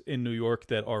Democrats in New York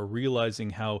that are realizing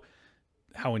how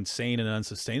insane and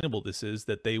unsustainable this is,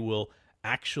 that they will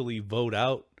actually vote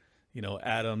out,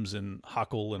 Adams and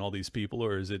Hochul and all these people,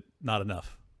 or is it not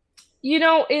enough?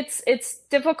 It's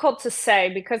difficult to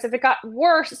say, because if it got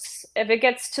worse, if it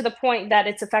gets to the point that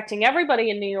it's affecting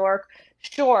everybody in New York,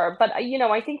 sure. But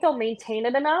I think they'll maintain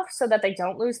it enough so that they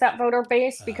don't lose that voter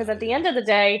base, because at the end of the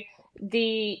day,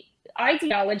 the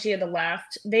ideology of the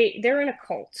left, they're in a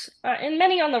cult, and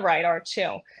many on the right are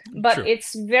too. But Sure.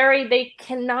 they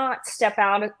cannot step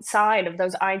outside of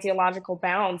those ideological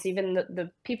bounds. Even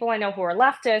the people I know who are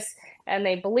leftists and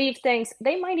they believe things,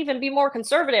 they might even be more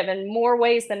conservative in more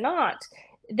ways than not.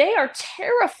 They are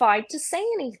terrified to say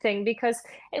anything because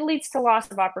it leads to loss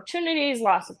of opportunities,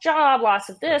 loss of job, loss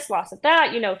of this, loss of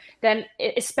that. Then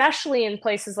especially in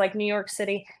places like New York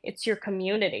City, it's your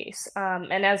communities.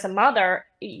 And as a mother,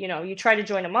 you try to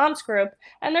join a mom's group,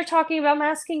 and they're talking about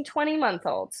masking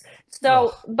 20-month-olds.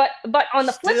 So, but on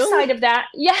the flip Still? side of that,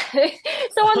 yeah.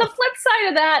 So on the flip side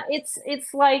of that,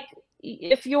 it's like,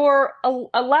 if you're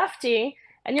a lefty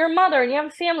and you're a mother and you have a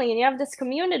family and you have this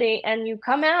community and you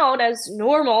come out as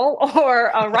normal or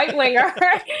a right winger,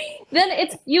 then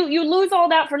it's you lose all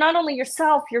that for not only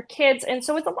yourself, your kids. And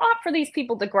so it's a lot for these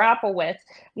people to grapple with.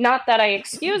 Not that I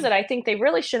excuse it. I think they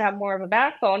really should have more of a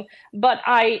backbone, but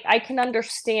I can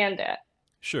understand it.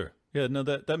 Sure. Yeah, no,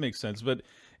 that makes sense. But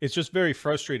it's just very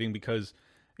frustrating because,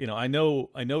 I know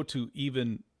to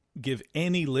even give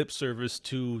any lip service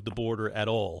to the border at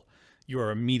all, you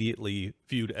are immediately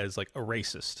viewed as like a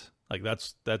racist. Like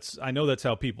that's I know that's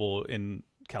how people in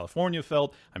California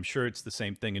felt. I'm sure it's the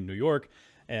same thing in New York,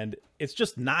 and it's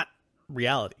just not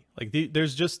reality. Like there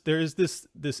is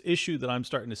this issue that I'm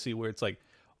starting to see where it's like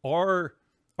our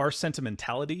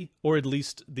sentimentality, or at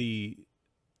least the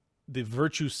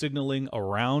virtue signaling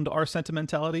around our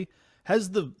sentimentality,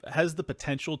 has the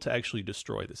potential to actually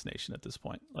destroy this nation at this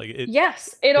point. Like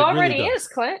Yes, it already really is,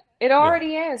 Clint. It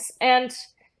already is. And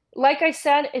like I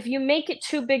said, if you make it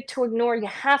too big to ignore, you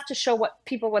have to show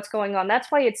what's going on. That's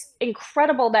why it's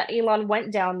incredible that Elon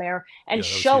went down there and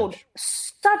showed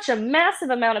such a massive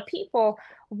amount of people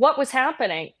what was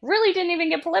happening. Really didn't even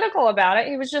get political about it.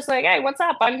 He was just like, hey, what's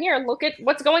up? I'm here. Look at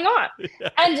what's going on. Yeah.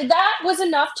 And that was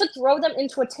enough to throw them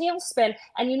into a tailspin.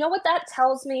 And you know what that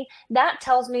tells me? That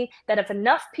tells me that if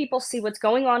enough people see what's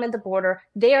going on at the border,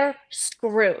 they're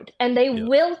screwed and they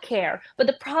will care. But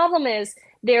the problem is,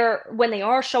 when they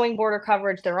are showing border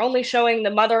coverage, they're only showing the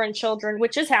mother and children,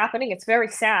 which is happening. It's very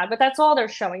sad, but that's all they're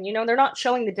showing. They're not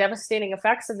showing the devastating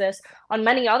effects of this on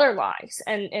many other lives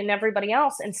and everybody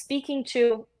else. And speaking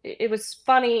to, it was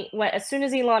funny, as soon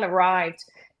as Elon arrived,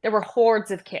 there were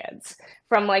hordes of kids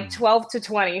from like 12 to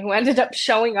 20 who ended up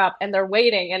showing up, and they're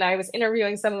waiting. And I was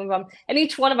interviewing some of them, and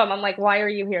each one of them, I'm like, why are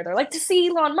you here? They're like, to see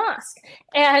Elon Musk.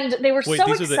 And they were so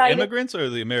excited. Wait, these are the immigrants or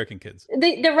the American kids?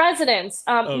 The residents,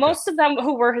 okay. Most of them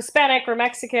who were Hispanic or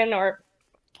Mexican or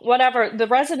whatever, the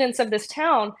residents of this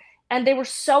town. And they were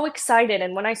so excited.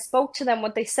 And when I spoke to them,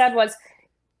 what they said was,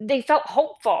 they felt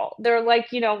hopeful. They're like,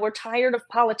 we're tired of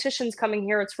politicians coming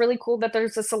here. It's really cool that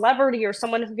there's a celebrity or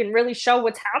someone who can really show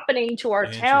what's happening to our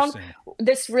town.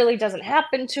 This really doesn't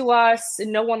happen to us.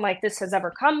 No one like this has ever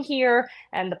come here,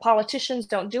 and the politicians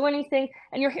don't do anything.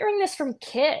 And you're hearing this from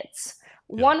kids.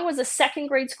 Yeah. One was a second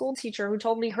grade school teacher who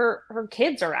told me her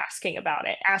kids are asking about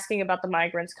it, asking about the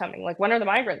migrants coming. Like, when are the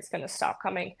migrants going to stop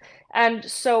coming? And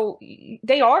so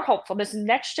they are hopeful. This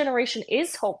next generation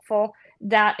is hopeful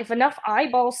that if enough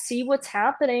eyeballs see what's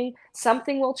happening,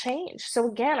 something will change. So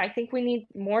again, I think we need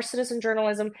more citizen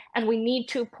journalism, and we need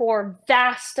to pour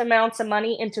vast amounts of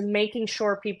money into making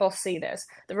sure people see this.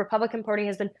 The Republican Party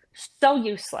has been so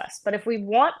useless, but if we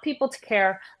want people to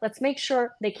care, let's make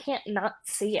sure they can't not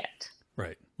see it.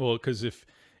 Right. Well, because if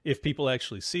people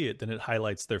actually see it, then it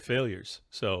highlights their failures.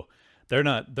 So they're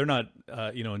not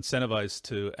incentivized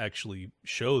to actually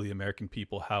show the American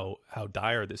people how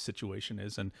dire this situation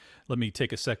is. And let me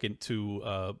take a second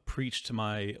to preach to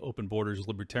my Open Borders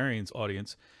Libertarians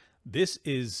audience. This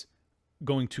is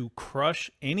going to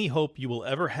crush any hope you will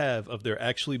ever have of there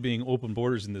actually being open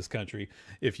borders in this country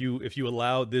if you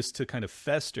allow this to kind of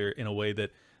fester in a way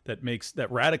that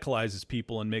radicalizes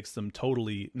people and makes them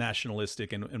totally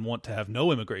nationalistic and want to have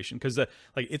no immigration, because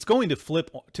it's going to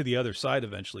flip to the other side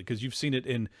eventually, because you've seen it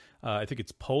in I think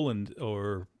it's Poland,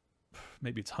 or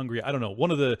maybe it's Hungary, I don't know,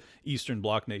 one of the Eastern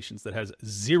Bloc nations that has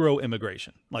zero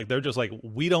immigration. Like, they're just like,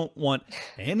 we don't want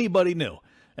anybody new.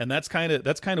 And that's kind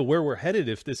of where we're headed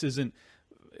if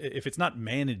it's not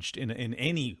managed in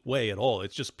any way at all.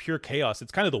 It's just pure chaos.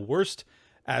 It's kind of the worst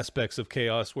aspects of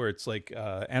chaos, where it's like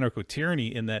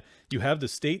anarcho-tyranny, in that you have the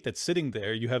state that's sitting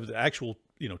there, you have the actual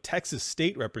Texas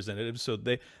state representatives, so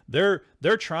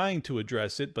they're trying to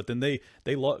address it, but then they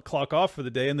clock off for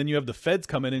the day, and then you have the feds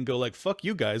come in and go like, fuck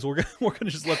you guys, we're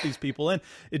gonna just let these people in.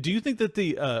 Do you think that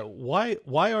the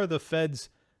why are the feds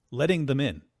letting them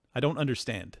in? I don't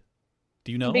understand.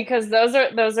 Do you know? Because those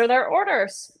are their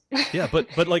orders. Yeah,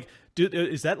 but like,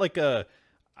 is that like a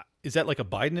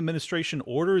Biden administration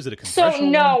order? Is it a congressional So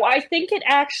no, one? I think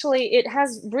it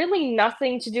has really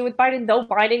nothing to do with Biden, though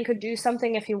Biden could do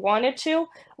something if he wanted to.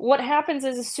 What happens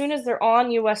is, as soon as they're on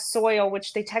US soil,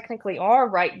 which they technically are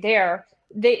right there,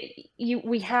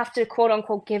 we have to quote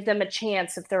unquote give them a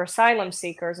chance if they're asylum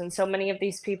seekers. And so many of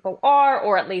these people are,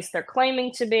 or at least they're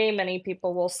claiming to be. Many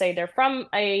people will say they're from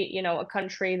a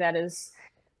country that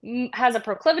has a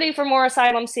proclivity for more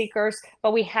asylum seekers,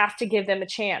 but we have to give them a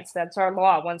chance. That's our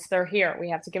law. Once they're here, we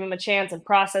have to give them a chance and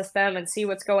process them and see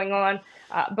what's going on.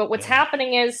 But what's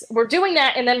happening is we're doing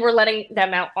that, and then we're letting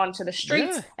them out onto the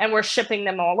streets, and we're shipping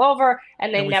them all over,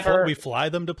 and we fly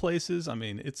them to places. I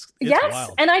mean, it's yes,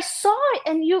 wild. and I saw it.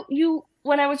 And you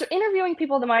when I was interviewing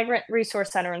people at the Migrant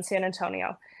Resource Center in San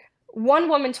Antonio, one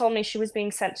woman told me she was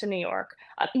being sent to New York.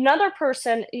 Another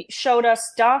person showed us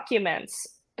documents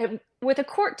with a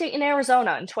court date in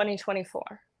Arizona in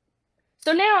 2024.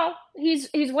 So now he's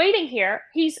waiting here.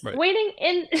 He's waiting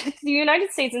in the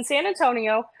United States in San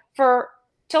Antonio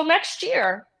till next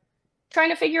year, trying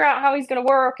to figure out how he's going to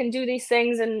work and do these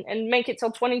things and make it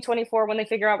till 2024 when they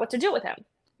figure out what to do with him.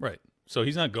 Right. So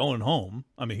he's not going home.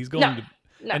 I mean, he's going to.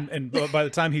 No. And by the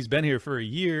time he's been here for a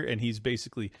year, and he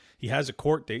has a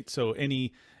court date, so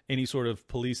any sort of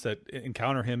police that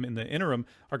encounter him in the interim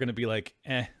are going to be like,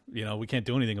 we can't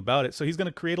do anything about it. So he's going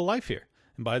to create a life here.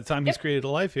 And by the time he's created a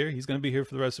life here, he's going to be here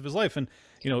for the rest of his life. And,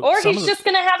 or he's just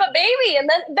going to have a baby, and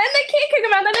then they can't kick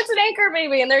him out. Then it's an anchor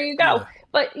baby, and there you go. Yeah.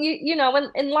 But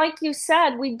and like you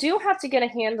said, we do have to get a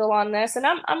handle on this. And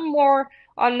I'm more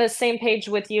on the same page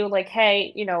with you. Like,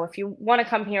 hey, if you want to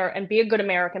come here and be a good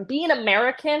American, be an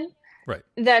American, right?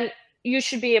 Then you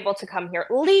should be able to come here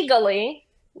legally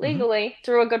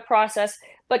through a good process.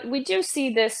 But we do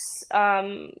see this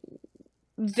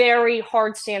very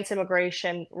hard stance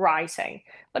immigration rising.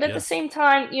 But at the same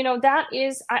time, that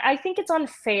is, I think it's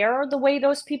unfair the way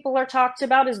those people are talked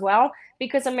about as well,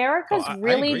 because America's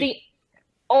really the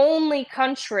only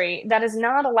country that is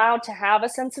not allowed to have a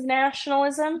sense of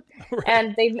nationalism. Right.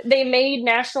 And they made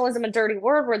nationalism a dirty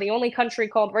word. We're the only country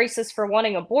called racist for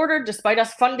wanting a border, despite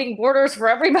us funding borders for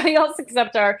everybody else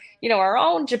except our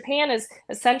own. Japan is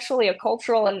essentially a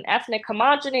cultural and ethnic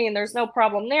homogeny, and there's no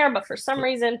problem there. But for some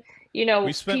reason,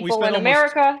 people in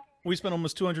America. We spent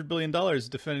almost $200 billion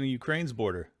defending Ukraine's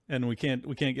border, and we can't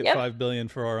get $5 billion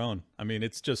for our own. I mean,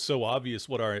 it's just so obvious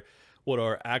what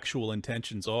our actual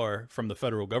intentions are from the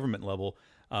federal government level.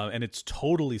 And it's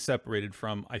totally separated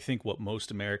from, I think, what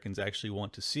most Americans actually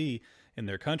want to see in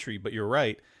their country. But you're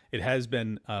right. It has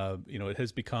been, it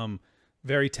has become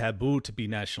very taboo to be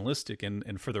nationalistic.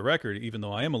 And for the record, even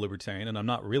though I am a libertarian and I'm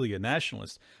not really a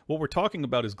nationalist, what we're talking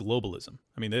about is globalism.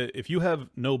 I mean, if you have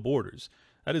no borders,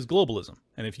 that is globalism.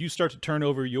 And if you start to turn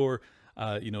over your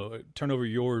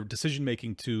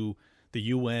decision-making to the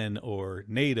UN or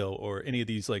NATO or any of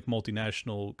these like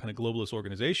multinational kind of globalist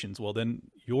organizations, well, then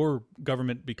your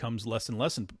government becomes less and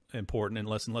less important and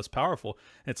less powerful.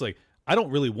 And it's like, I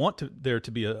don't really want there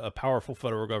to be a powerful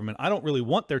federal government. I don't really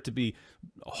want there to be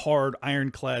hard,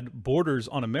 ironclad borders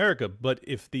on America. But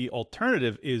if the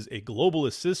alternative is a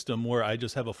globalist system where I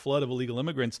just have a flood of illegal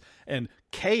immigrants and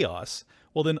chaos,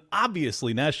 well, then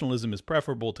obviously nationalism is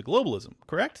preferable to globalism,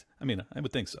 correct? I mean, I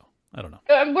would think so. I don't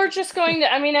know. We're just going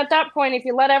to, I mean, at that point, if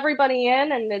you let everybody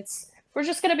in and we're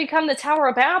just going to become the Tower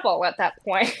of Babel at that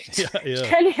point. Yeah.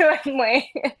 Genuinely.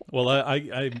 Well,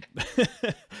 I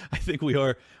I think we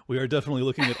are definitely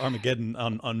looking at Armageddon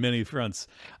on many fronts.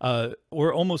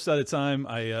 We're almost out of time.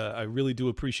 I really do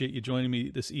appreciate you joining me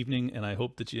this evening, and I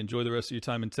hope that you enjoy the rest of your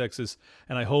time in Texas.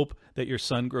 And I hope that your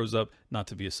son grows up not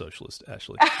to be a socialist,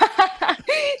 Ashley.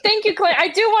 Thank you, Claire. I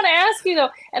do want to ask you though,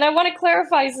 and I want to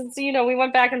clarify since we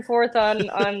went back and forth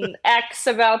on X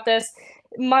about this.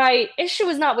 My issue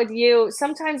is not with you.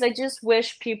 Sometimes I just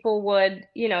wish people would,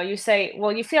 you say,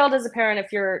 well, you failed as a parent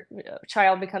if your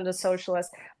child becomes a socialist.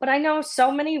 But I know so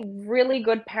many really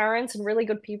good parents and really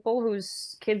good people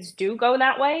whose kids do go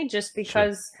that way just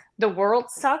because the world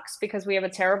sucks, because we have a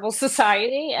terrible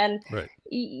society. And, right.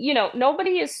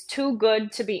 Nobody is too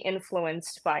good to be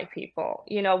influenced by people.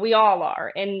 We all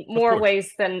are in more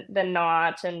ways than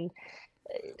not. And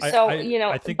so,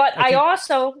 I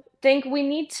also think we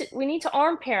need to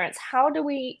arm parents. How do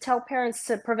we tell parents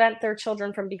to prevent their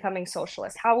children from becoming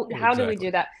socialists? How do we do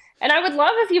that? And I would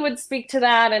love if you would speak to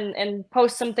that and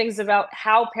post some things about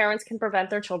how parents can prevent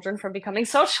their children from becoming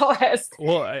socialist.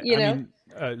 Well, I mean,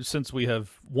 since we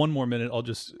have one more minute, I'll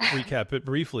just recap it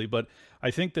briefly. But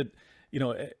I think that,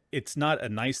 it's not a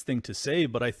nice thing to say,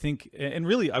 but I think, and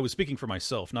really I was speaking for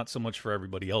myself, not so much for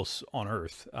everybody else on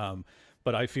earth.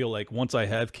 But I feel like once I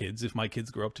have kids, if my kids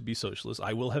grow up to be socialists,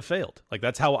 I will have failed. Like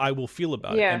that's how I will feel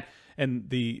about it. And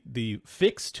the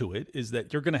fix to it is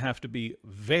that you're going to have to be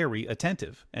very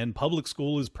attentive. And public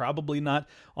school is probably not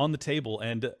on the table.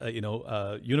 And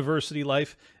university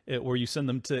life, where you send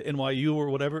them to NYU or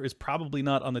whatever, is probably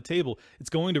not on the table.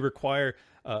 It's going to require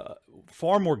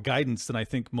far more guidance than I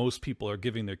think most people are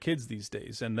giving their kids these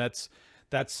days. And that's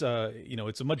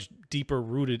it's a much deeper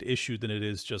rooted issue than it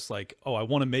is just like, oh, I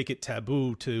want to make it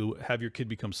taboo to have your kid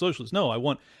become socialist. No, I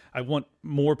want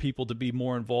more people to be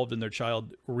more involved in their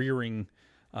child rearing,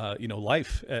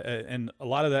 life. And a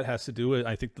lot of that has to do with,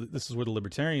 I think this is where the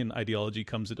libertarian ideology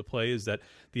comes into play, is that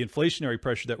the inflationary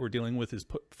pressure that we're dealing with is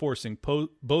forcing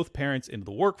both parents into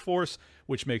the workforce,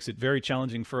 which makes it very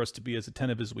challenging for us to be as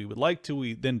attentive as we would like to.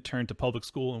 We then turn to public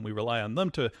school and we rely on them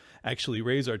to actually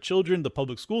raise our children. The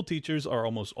public school teachers are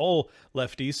almost all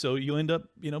lefties. So you end up,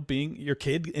 your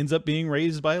kid ends up being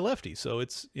raised by a lefty. So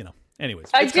it's, anyways.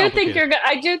 I do think you're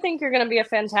going to be a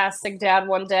fantastic dad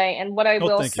one day. And what I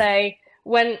will say,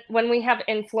 when we have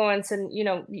influence, and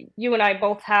you and I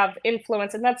both have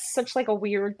influence, and that's such like a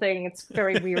weird thing. It's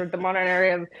very weird, the modern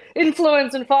area of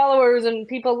influence and followers and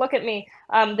people look at me.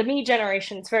 The me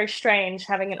generation, it's very strange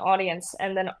having an audience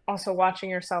and then also watching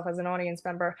yourself as an audience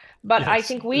member. But yes, I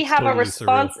think we have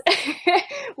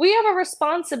we have a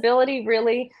responsibility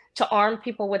really to arm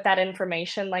people with that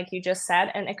information, like you just said,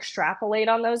 and extrapolate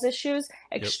on those issues,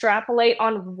 extrapolate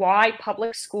on why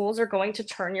public schools are going to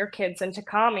turn your kids into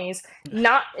commies.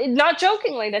 Not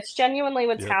jokingly, that's genuinely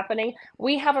what's happening.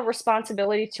 We have a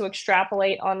responsibility to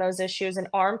extrapolate on those issues and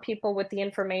arm people with the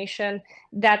information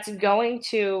that's going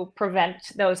to prevent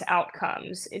those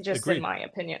outcomes, just in my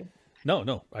opinion.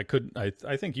 No, I couldn't.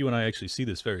 I think you and I actually see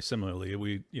this very similarly.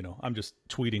 I'm just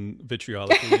tweeting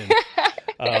vitriolically.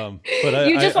 But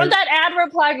you just want that ad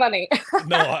reply money.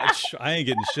 No, I ain't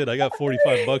getting shit. I got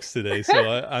 $45 today, so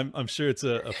I'm sure it's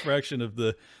a fraction of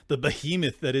the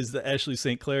behemoth that is the Ashley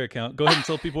St. Clair account. Go ahead and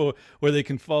tell people where they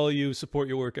can follow you, support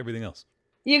your work, everything else.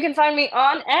 You can find me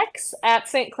on X at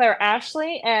St. Clair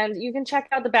Ashley, and you can check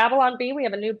out the Babylon Bee. We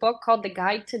have a new book called The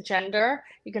Guide to Gender.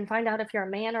 You can find out if you're a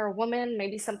man or a woman,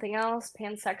 maybe something else,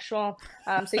 pansexual.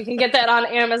 So you can get that on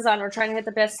Amazon. We're trying to hit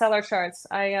the bestseller charts.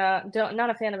 Not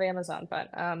a fan of Amazon,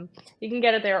 but you can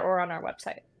get it there or on our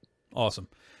website. Awesome.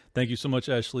 Thank you so much,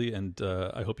 Ashley, and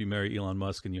I hope you marry Elon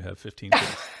Musk and you have 15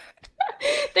 kids.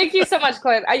 Thank you so much,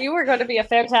 Clint. You were going to be a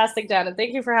fantastic dad, and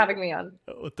thank you for having me on.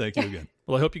 Oh, thank you again.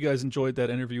 Well, I hope you guys enjoyed that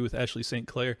interview with Ashley St.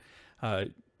 Clair.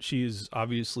 She is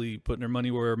obviously putting her money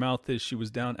where her mouth is. She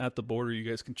was down at the border. You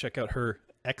guys can check out her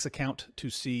X account to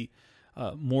see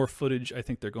more footage. I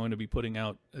think they're going to be putting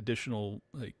out additional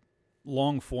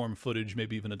long form footage,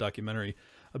 maybe even a documentary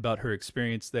about her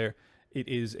experience there.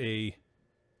 It's a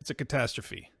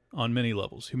catastrophe on many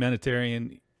levels.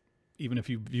 Humanitarian, even if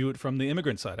you view it from the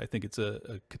immigrant side, I think it's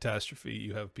a catastrophe.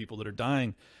 You have people that are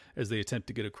dying as they attempt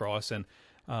to get across. And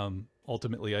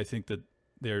ultimately, I think that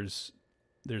there's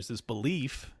this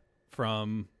belief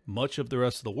from much of the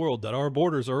rest of the world that our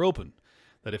borders are open,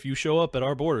 that if you show up at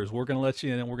our borders, we're going to let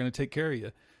you in and we're going to take care of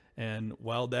you. And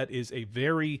while that is a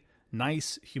very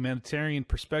nice humanitarian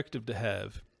perspective to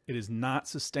have, it is not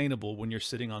sustainable when you're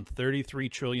sitting on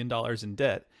 $33 trillion in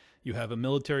debt. You have a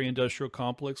military-industrial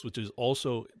complex, which is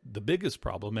also the biggest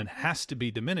problem and has to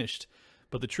be diminished.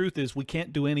 But the truth is we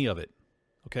can't do any of it,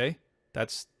 okay?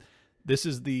 This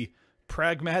is the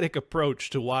pragmatic approach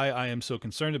to why I am so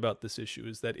concerned about this issue,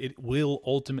 is that it will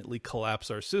ultimately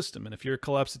collapse our system. And if you're a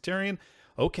collapsitarian,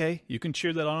 okay, you can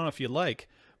cheer that on if you like.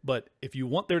 But if you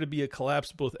want there to be a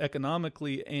collapse both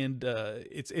economically and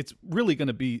it's really going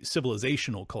to be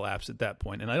civilizational collapse at that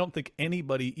point. And I don't think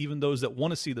anybody, even those that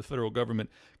want to see the federal government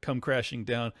come crashing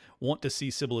down, want to see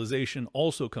civilization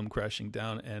also come crashing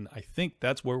down. And I think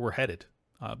that's where we're headed,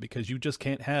 because you just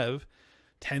can't have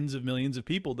tens of millions of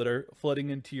people that are flooding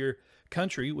into your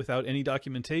country without any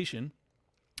documentation,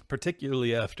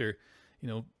 particularly after,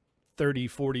 30,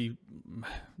 40,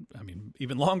 I mean,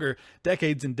 even longer,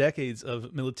 decades and decades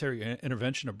of military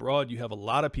intervention abroad. You have a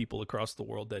lot of people across the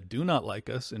world that do not like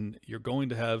us, and you're going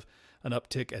to have an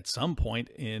uptick at some point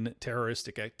in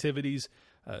terroristic activities.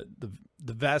 The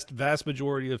vast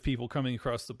majority of people coming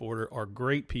across the border are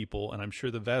great people, and I'm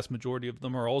sure the vast majority of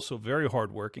them are also very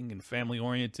hardworking and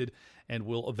family-oriented and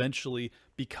will eventually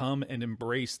become and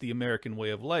embrace the American way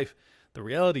of life. The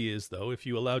reality is, though, if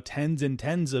you allow tens and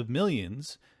tens of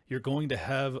millions, you're going to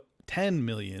have 10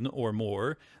 million or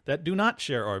more that do not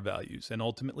share our values and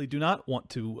ultimately do not want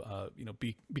to,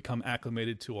 become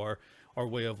acclimated to our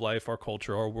way of life, our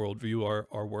culture, our worldview,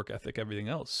 our work ethic, everything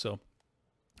else. So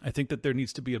I think that there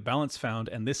needs to be a balance found,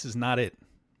 and this is not it.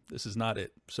 This is not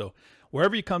it. So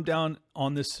wherever you come down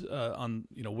on this,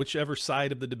 whichever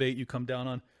side of the debate you come down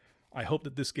on, I hope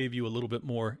that this gave you a little bit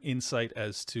more insight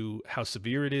as to how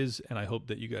severe it is, and I hope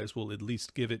that you guys will at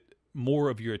least give it more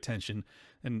of your attention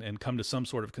and come to some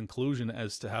sort of conclusion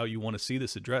as to how you want to see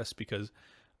this addressed, because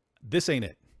this ain't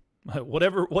it.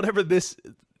 Whatever this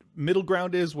middle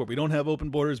ground is, where we don't have open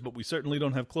borders, but we certainly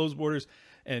don't have closed borders,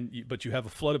 but you have a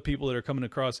flood of people that are coming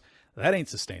across, that ain't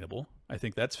sustainable. I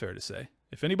think that's fair to say.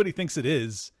 If anybody thinks it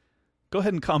is, go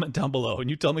ahead and comment down below and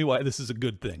you tell me why this is a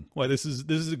good thing, why this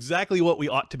is exactly what we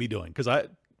ought to be doing. Because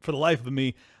for the life of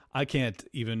me, I can't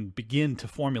even begin to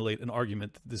formulate an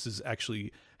argument that this is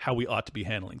actually how we ought to be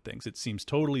handling things. It seems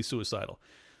totally suicidal.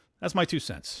 That's my 2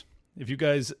 cents. If you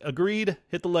guys agreed,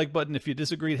 hit the like button. If you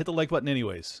disagreed, hit the like button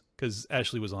anyways, because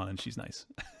Ashley was on and she's nice.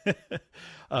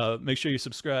 Make sure you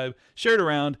subscribe, share it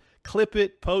around, clip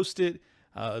it, post it,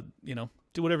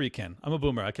 do whatever you can. I'm a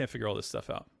boomer. I can't figure all this stuff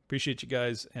out. Appreciate you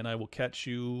guys, and I will catch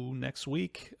you next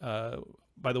week.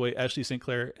 By the way, Ashley St.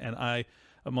 Clair and I,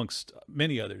 amongst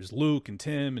many others, Luke and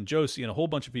Tim and Josie and a whole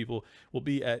bunch of people, will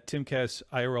be at Timcast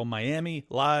IRL Miami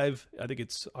live. I think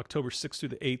it's October 6th through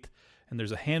the 8th, and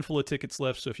there's a handful of tickets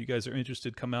left, so if you guys are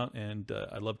interested, come out, and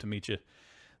I'd love to meet you.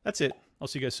 That's it. I'll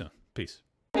see you guys soon. Peace.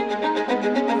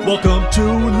 Welcome to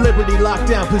Liberty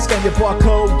Lockdown. Please scan your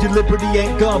barcode. Your liberty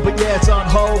ain't gone, but yeah, it's on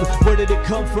hold. Where did it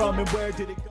come from and where did it go?